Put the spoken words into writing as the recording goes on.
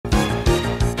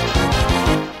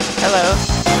Hello,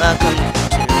 welcome to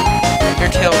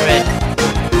Undertale Red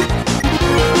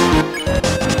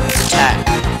Attack.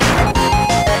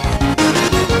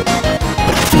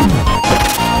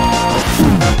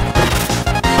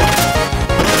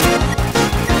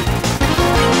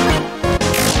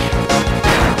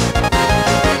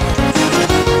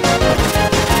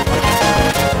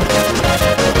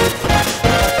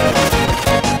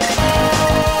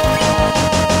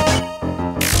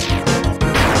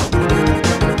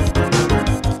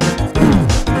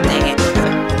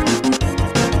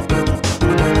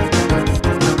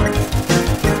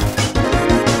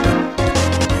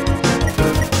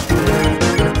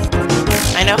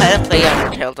 I know how to play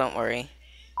Undertale, don't worry.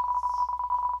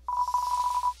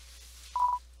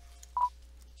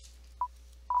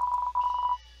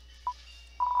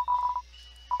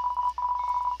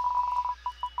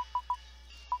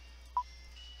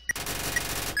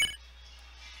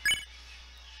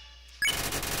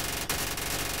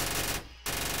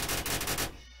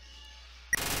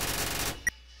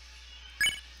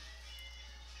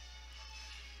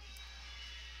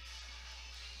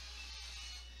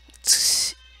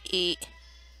 Eat.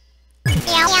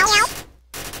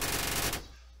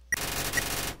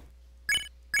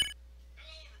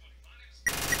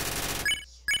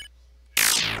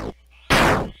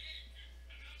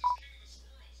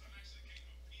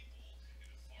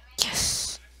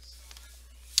 Yes.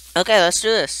 Okay, let's do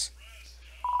this.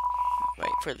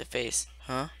 Wait for the face,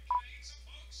 huh?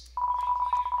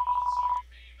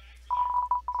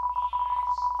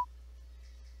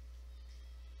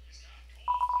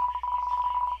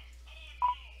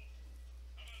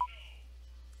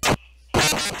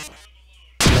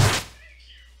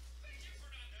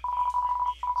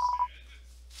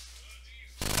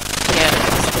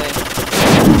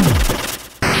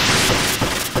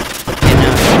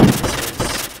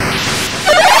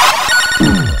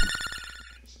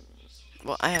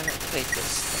 Well, I haven't played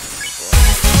this before.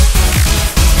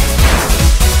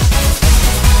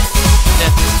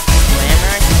 That's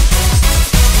glamour, I think?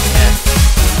 Yeah.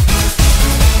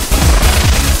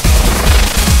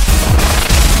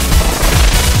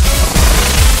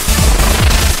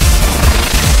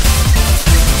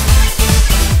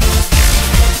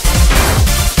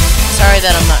 Sorry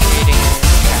that I'm not reading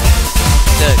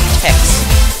the text.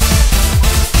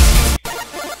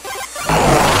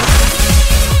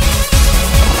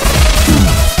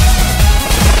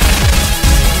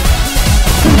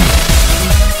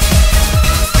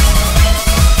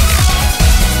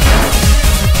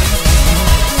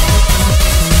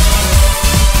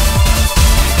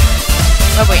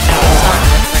 Oh wait, no, it's not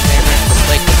my favorite. It's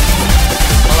like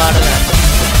a lot of them.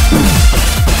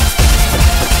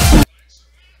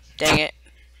 Dang it.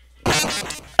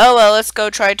 Oh well, let's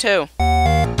go try 2.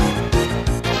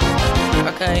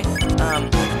 Okay,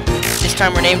 this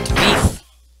time we're named Beef.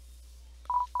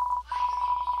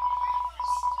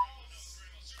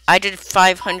 I did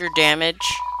 500 damage.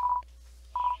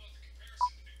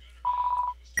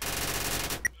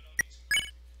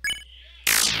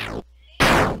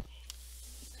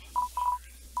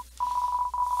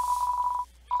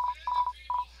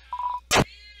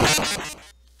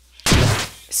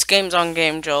 This game's on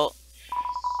Game Jolt.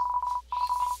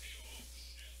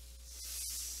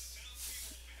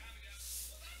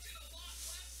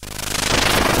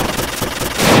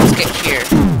 Let's get here.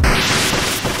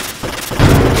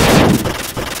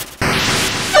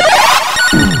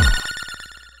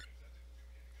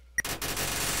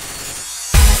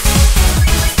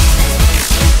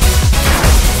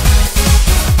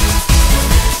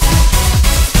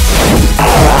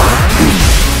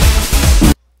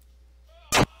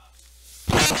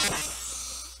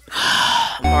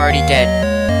 I'm already dead.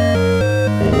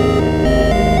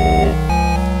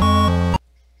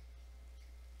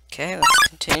 Okay, let's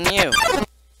continue.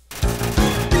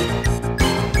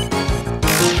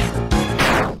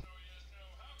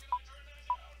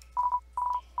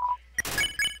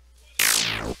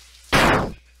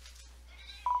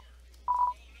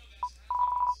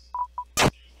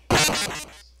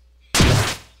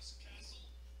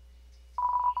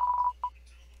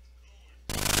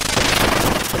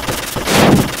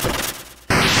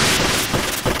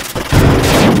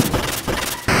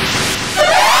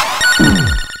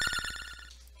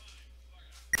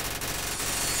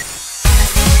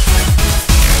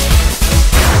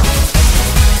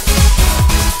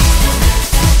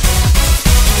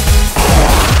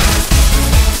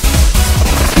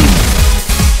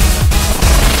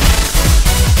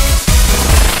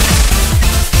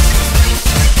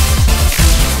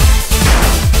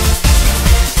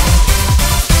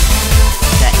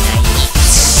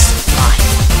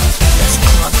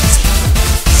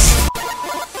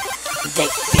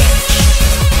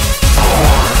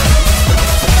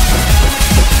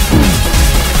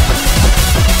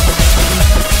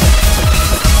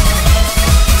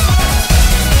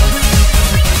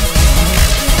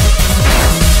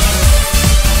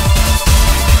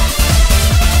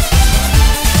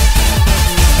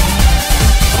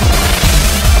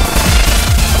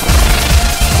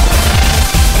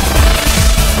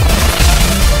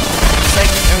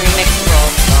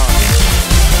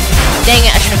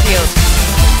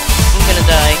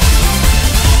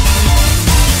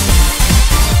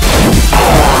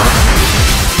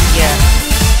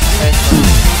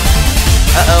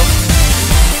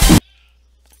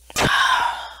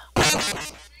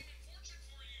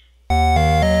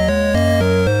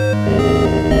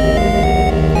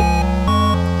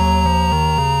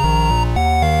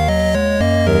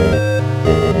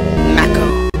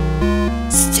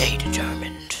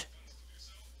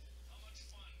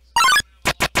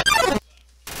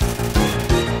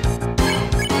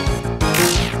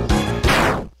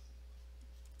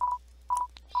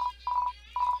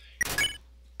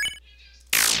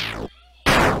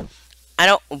 I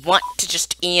don't want to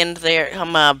just end there.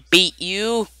 I'm gonna beat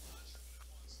you.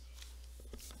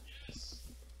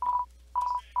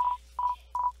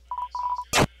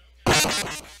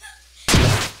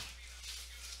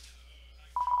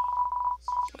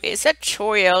 Wait, is that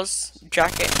Choriel's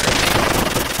jacket?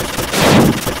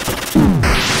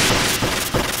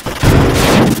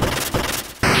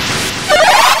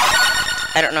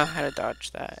 I don't know how to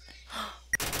dodge that.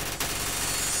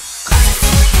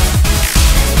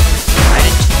 I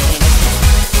didn't mean it.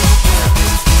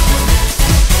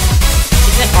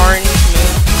 Isn't orange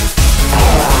move?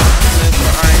 Move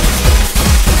for orange.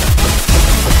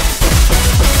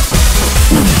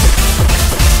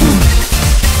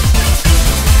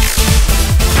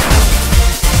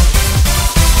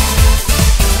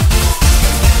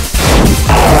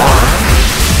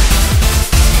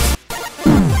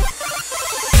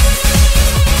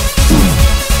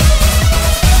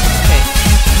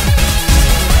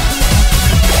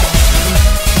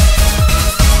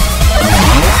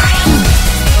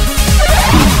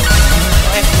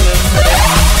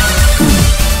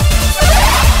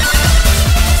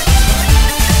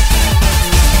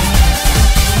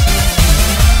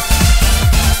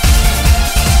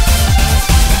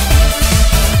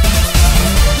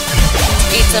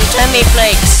 Some tummy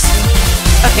flakes.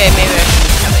 Okay, maybe I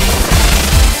shouldn't have it.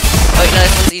 Oh wait, no,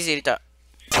 this one's easy to dodge.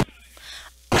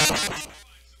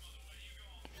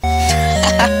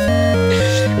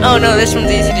 Oh no, this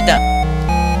one's easy to dodge.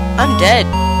 I'm dead.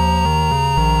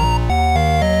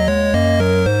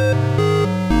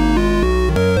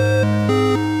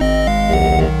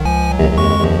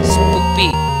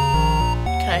 Spoopy.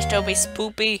 Can I still be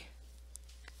spoopy?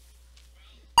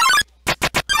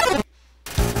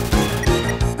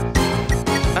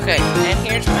 Okay, and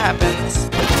here's what happens.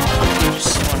 You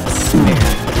just want to spare.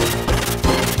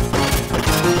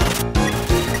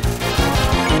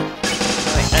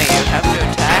 Oh wait, no, you have to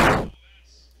attack.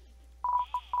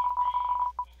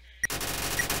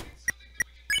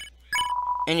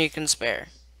 And you can spare.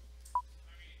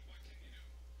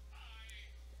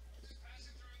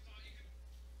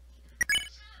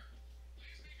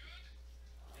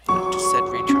 I just said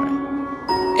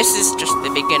retry. This is just the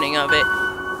beginning of it.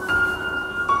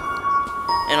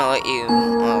 And I'll let you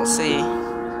all see.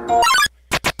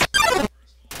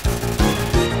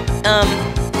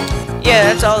 Yeah,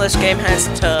 that's all this game has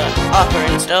to offer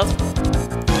and stuff.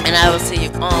 And I will see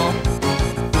you all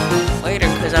later,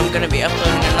 because I'm going to be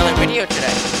uploading another video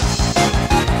today.